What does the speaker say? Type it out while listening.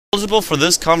Eligible for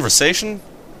this conversation?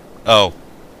 Oh.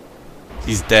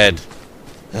 He's dead.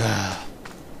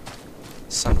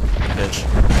 Son of a bitch.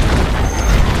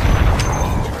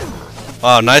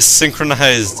 Wow, nice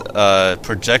synchronized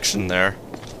projection there,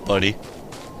 buddy.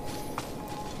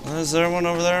 Is there one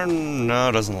over there? No,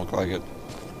 it doesn't look like it.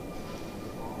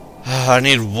 I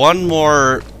need one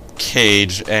more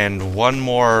cage and one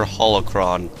more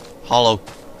hologram.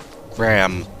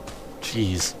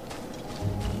 Jeez.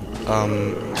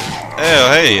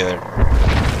 Hey there.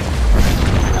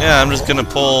 Yeah, I'm just gonna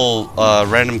pull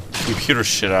random computer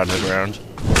shit out of the ground.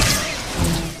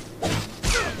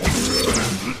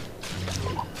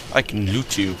 I can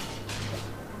loot you.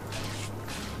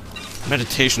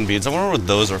 Meditation beads. I wonder what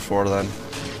those are for then.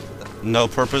 No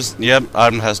purpose? Yep,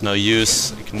 item has no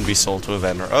use. It can be sold to a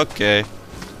vendor. Okay.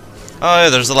 Oh yeah,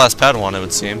 there's the last Padawan, it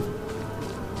would seem.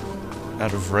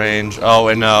 Out of range. Oh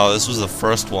wait, no, this was the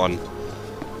first one.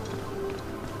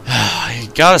 You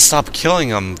gotta stop killing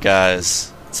them,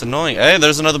 guys. It's annoying. Hey,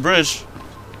 there's another bridge.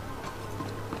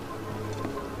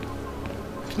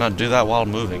 Cannot do that while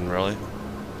moving, really.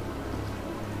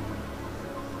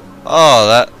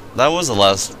 Oh, that was the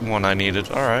last one I needed.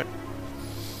 Alright.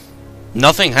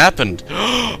 Nothing happened.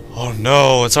 Oh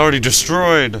no, it's already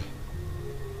destroyed.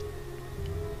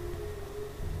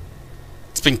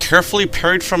 It's been carefully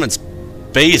parried from its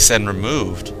base and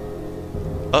removed.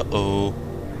 Uh-oh.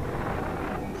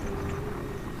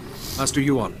 Master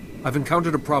Yuan, I've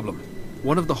encountered a problem.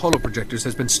 One of the holoprojectors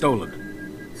has been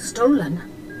stolen. Stolen?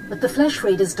 But the Flesh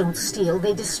Raiders don't steal,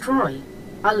 they destroy.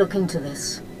 I'll look into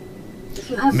this.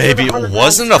 If you have maybe it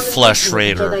wasn't a Flesh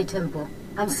Raider. Jedi Temple.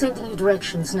 I'm sending you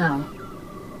directions now.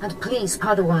 And please,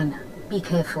 Padawan, be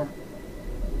careful.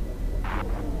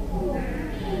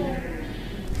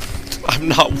 I'm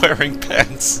not wearing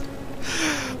pants.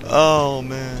 Oh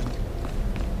man.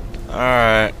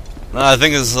 Alright. I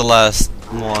think this is the last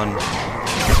one.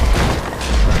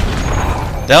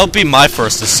 That would be my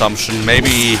first assumption.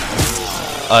 Maybe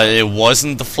it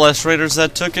wasn't the Flesh Raiders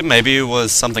that took it. Maybe it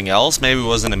was something else. Maybe it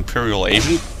was an Imperial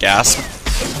agent. Gasp.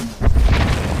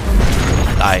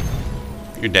 Die.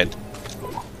 You're dead.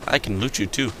 I can loot you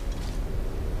too.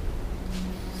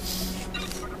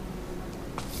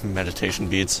 Meditation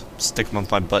beads. Stick them up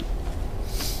my butt.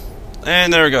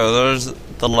 And there we go. There's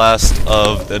the last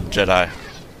of the Jedi.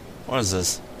 What is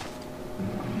this?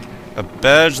 A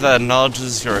badge that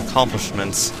acknowledges your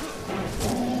accomplishments.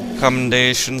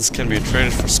 Commendations can be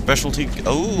traded for specialty.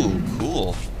 Oh,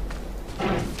 cool.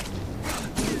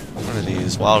 What are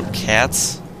these? Wild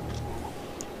cats?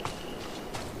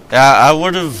 Yeah, I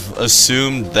would have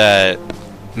assumed that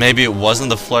maybe it wasn't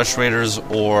the Flesh Raiders,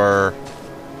 or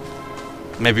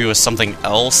maybe it was something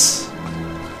else.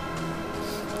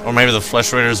 Or maybe the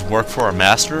Flesh Raiders work for a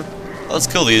master. Let's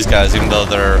kill these guys, even though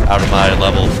they're out of my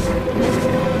level.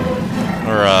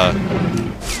 Or,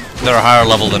 they're a higher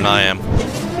level than I am.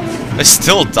 They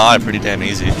still die pretty damn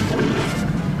easy.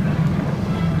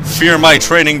 Fear my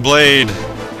training blade!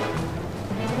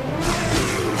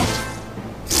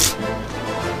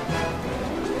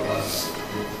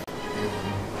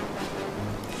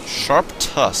 Sharp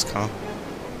tusk, huh?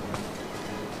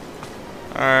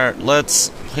 Alright,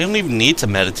 we don't even need to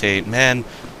meditate, man.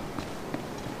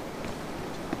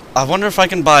 I wonder if I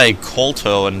can buy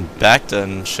Kolto and Bacta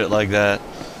and shit like that.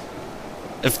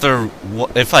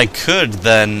 If I could,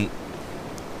 then...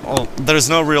 well, there's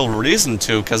no real reason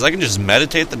to, because I can just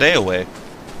meditate the day away.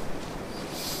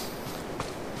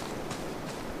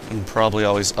 And probably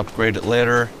always upgrade it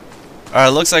later.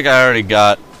 Alright, looks like I already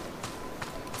got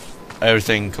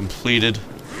everything completed.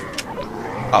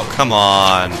 Oh, come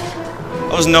on.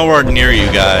 I was nowhere near you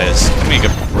guys. Give me a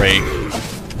break.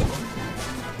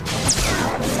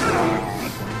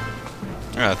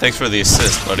 Yeah, thanks for the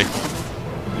assist, buddy.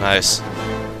 Nice.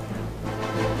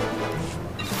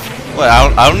 What,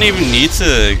 I don't even need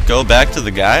to go back to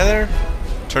the guy there?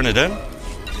 Turn it in?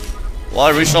 Well, I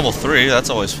reached level 3.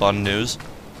 That's always fun news.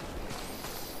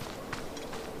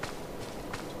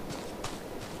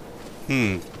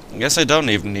 I guess I don't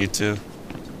even need to.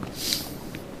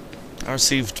 I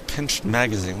received Pinched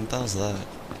Magazine. What the hell's that?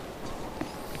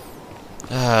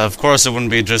 Of course it wouldn't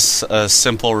be just a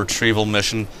simple retrieval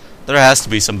mission. There has to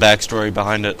be some backstory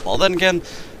behind it. Well, then again,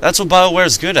 that's what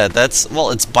BioWare's good at. Well,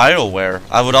 it's BioWare.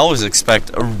 I would always expect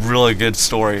a really good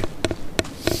story.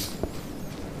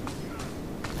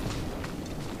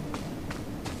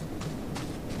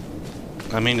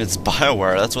 I mean, it's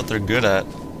BioWare. That's what they're good at.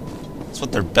 That's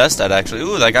what they're best at, actually.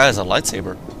 Ooh, that guy has a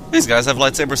lightsaber. These guys have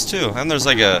lightsabers, too. And there's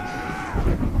like a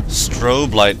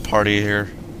strobe light party here.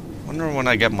 Wonder when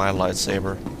I get my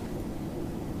lightsaber.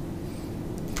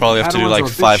 probably have to do Padawans like are a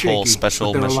bit 5 whole shaky,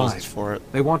 special but they're missions alive. for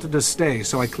it. They wanted to stay,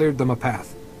 so I cleared them a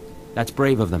path. That's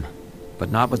brave of them,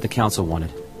 but not what the Council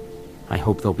wanted. I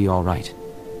hope they'll be all right.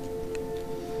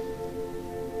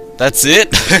 That's it?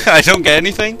 I don't get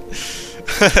anything?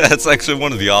 That's actually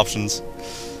one of the options.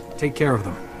 Take care of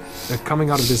them. They're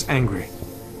coming out of this angry.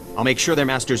 I'll make sure their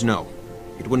masters know.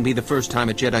 It wouldn't be the first time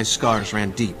a Jedi's scars ran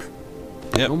deep.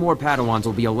 Yep. No more Padawans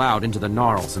will be allowed into the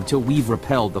Gnarls until we've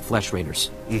repelled the Flesh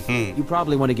Raiders. You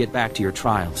probably want to get back to your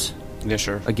trials. Yeah,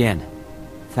 sure. Again,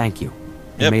 thank you.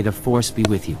 And Yep. may the Force be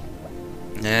with you.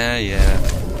 Yeah.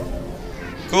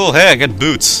 Cool, hey, I got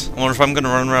boots. I wonder if I'm gonna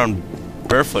run around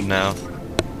barefoot now.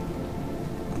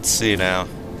 Let's see now.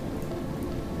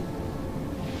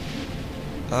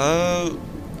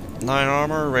 9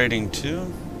 armor, rating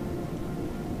 2.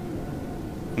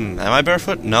 Am I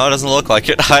barefoot? No, it doesn't look like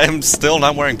it. I am still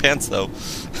not wearing pants, though.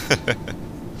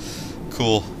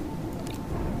 Cool.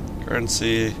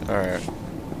 Currency, alright.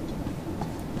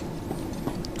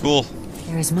 Cool.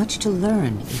 There is much to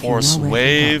learn if Force you know where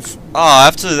to look. wave. Oh, I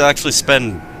have to actually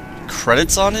spend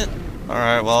credits on it?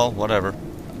 Alright, well, whatever.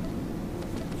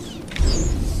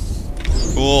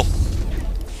 Cool.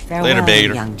 Farewell, Later,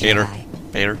 Bader. young Gator. Jedi.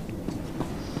 Bader.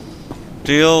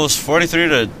 Deals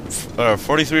 43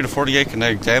 to 48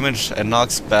 kinetic damage and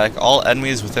knocks back all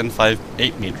enemies within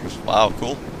 8 meters. Wow,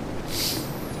 cool.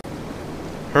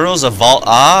 Hurls a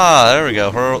there we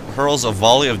go. Hurls a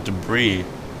volley of debris.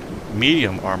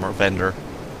 Medium armor vendor.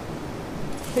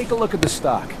 Take a look at the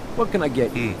stock. What can I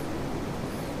get you?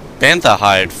 Bantha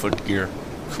hide footgear.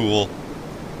 Cool.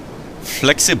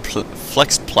 Flexplast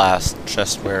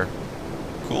chestwear.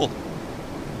 Cool.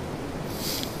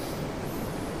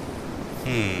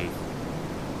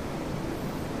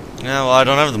 Yeah, well, I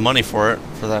don't have the money for it,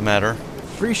 for that matter.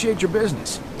 Appreciate your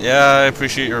business. Yeah, I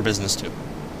appreciate your business too.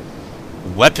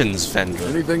 Weapons vendor.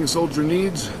 Anything a soldier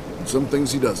needs, and some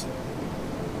things he doesn't.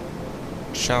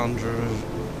 Challenger.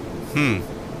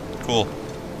 Cool.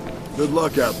 Good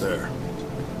luck out there.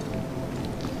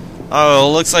 Oh,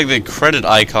 it looks like the credit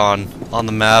icon on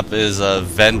the map is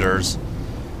vendors.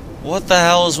 What the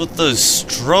hell is with those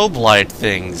strobe light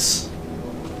things?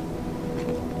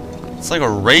 It's like a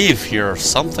rave here or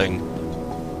something.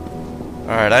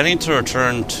 Alright, I need to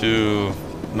return to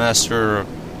Master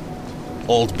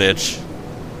Old Bitch.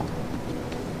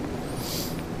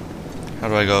 How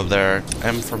do I go up there?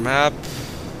 M for map.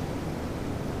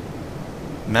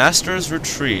 Master's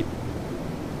Retreat.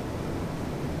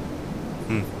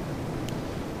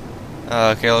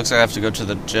 Okay, looks like I have to go to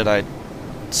the Jedi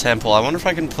Temple. I wonder if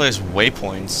I can place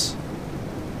waypoints.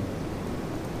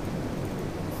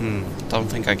 Don't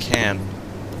think I can.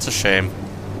 It's a shame.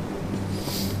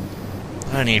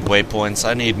 I need waypoints.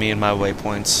 I need me and my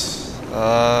waypoints.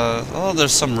 Oh,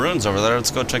 there's some ruins over there.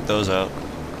 Let's go check those out.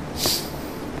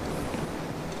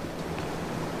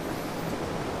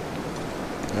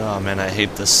 Oh man, I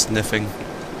hate this sniffing.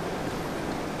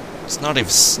 It's not even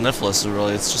sniffless,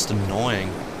 really. It's just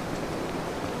annoying.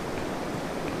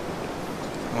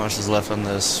 How much is left on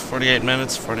this? 48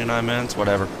 minutes? 49 minutes?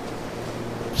 Whatever.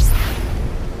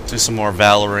 Do some more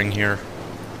valoring here.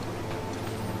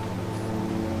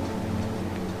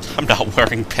 I'm not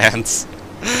wearing pants.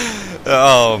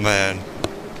 Oh man.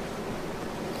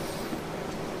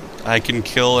 I can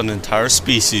kill an entire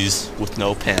species with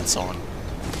no pants on.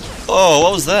 Oh,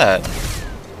 what was that?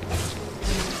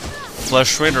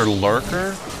 Flesh Raider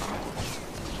Lurker?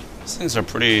 These things are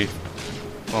pretty...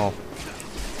 well,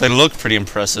 they look pretty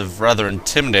impressive. Rather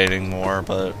intimidating more,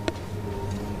 but...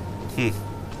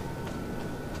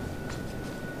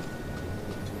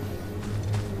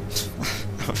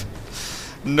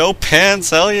 No pants,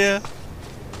 hell yeah!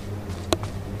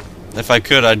 If I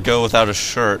could, I'd go without a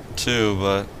shirt, too,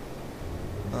 but...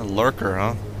 a lurker,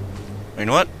 huh? You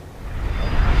know what?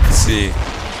 Let's see.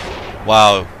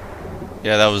 Wow.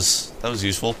 Yeah, that was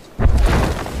useful.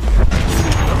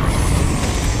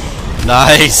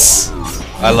 Nice!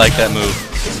 I like that move.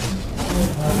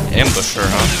 Ambusher,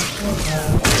 huh?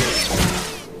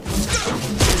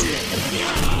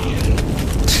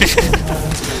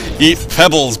 Eat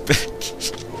pebbles, bitch.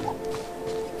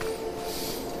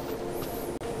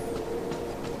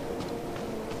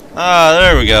 Ah,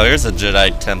 there we go. Here's a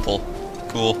Jedi temple.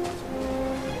 Cool.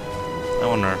 I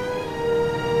wonder.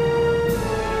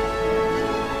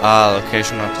 Ah,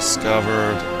 location not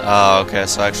discovered. Ah, okay,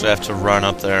 so I actually have to run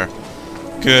up there.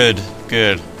 Good,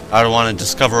 good. I want to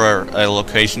discover a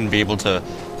location, be able to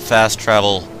fast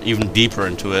travel even deeper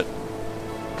into it.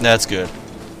 That's good.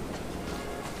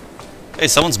 Hey,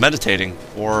 someone's meditating,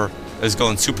 or is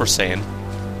going Super Saiyan.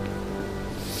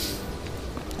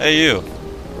 Hey, you.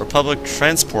 Republic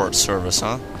Transport Service,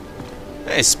 huh?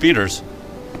 Hey, speeders.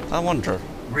 I wonder.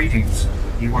 Greetings.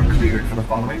 You are cleared for the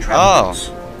following travel routes.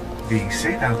 Be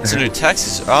safe out there. It's a new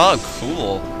taxi. Oh,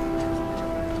 cool.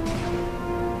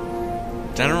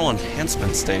 General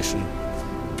Enhancement Station.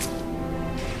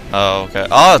 Oh, okay.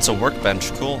 Oh, it's a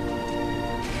workbench. Cool.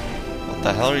 What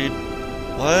the hell are you...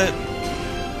 What?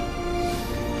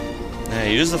 Yeah,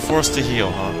 use the Force to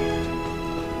heal,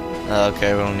 huh?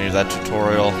 Okay, we don't need that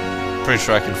tutorial. Pretty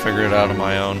sure I can figure it out on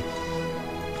my own.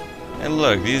 And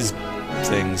look, these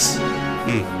things.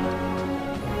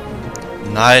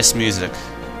 Nice music.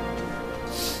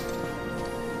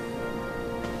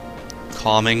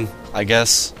 Calming, I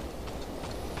guess.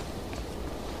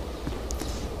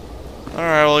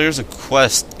 Alright, well, here's a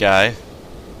quest, guy.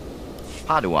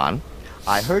 Padawan,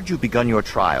 I heard you've begun your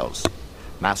trials.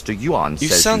 Master Yuan You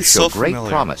says sound you show so great familiar.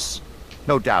 promise.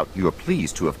 No doubt you are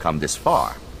pleased to have come this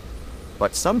far.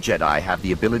 But some Jedi have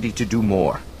the ability to do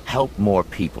more, help more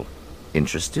people.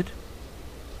 Interested?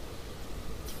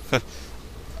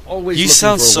 Always You looking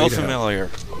sound for a so way to help. familiar.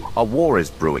 A war is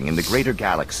brewing in the greater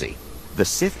galaxy. The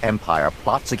Sith Empire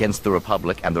plots against the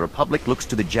Republic, and the Republic looks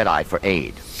to the Jedi for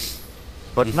aid.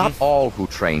 But not all who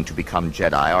train to become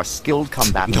Jedi are skilled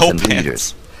combatants No and pants.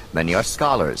 leaders. Many are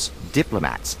scholars,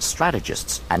 diplomats,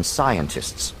 strategists, and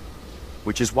scientists.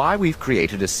 Which is why we've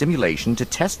created a simulation to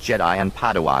test Jedi and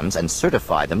Padawans and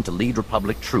certify them to lead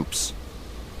Republic troops.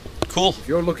 Cool. If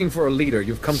you're looking for a leader,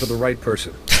 you've come to the right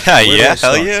person. Where do I Yeah, hell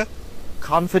start? yeah.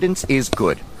 Confidence is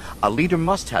good. A leader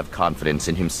must have confidence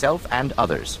in himself and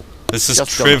others. This is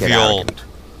Just don't get trivial. arrogant.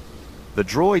 The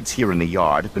droids here in the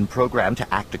yard have been programmed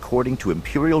to act according to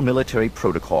Imperial military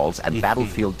protocols and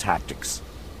battlefield tactics.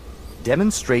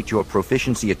 Demonstrate your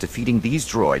proficiency at defeating these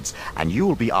droids, and you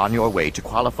will be on your way to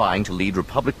qualifying to lead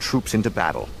Republic troops into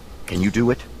battle. Can you do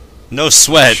it? No A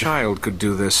sweat. child could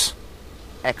do this.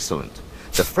 Excellent.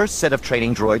 The first set of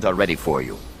training droids are ready for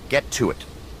you. Get to it.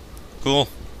 Cool.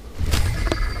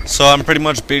 So I'm pretty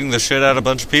much beating the shit out of a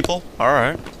bunch of people?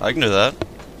 Alright, I can do that.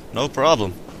 No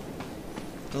problem.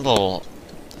 The little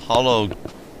holocam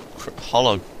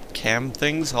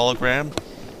things? Hologram?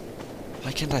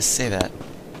 Why can't I say that?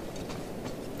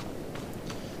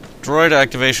 Droid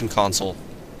activation console.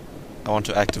 I want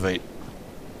to activate.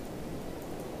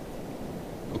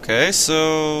 Okay,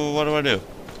 so what do I do?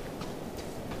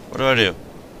 What do I do?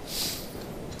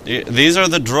 These are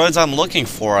the droids I'm looking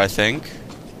for, I think.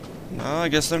 No, I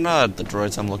guess they're not the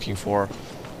droids I'm looking for.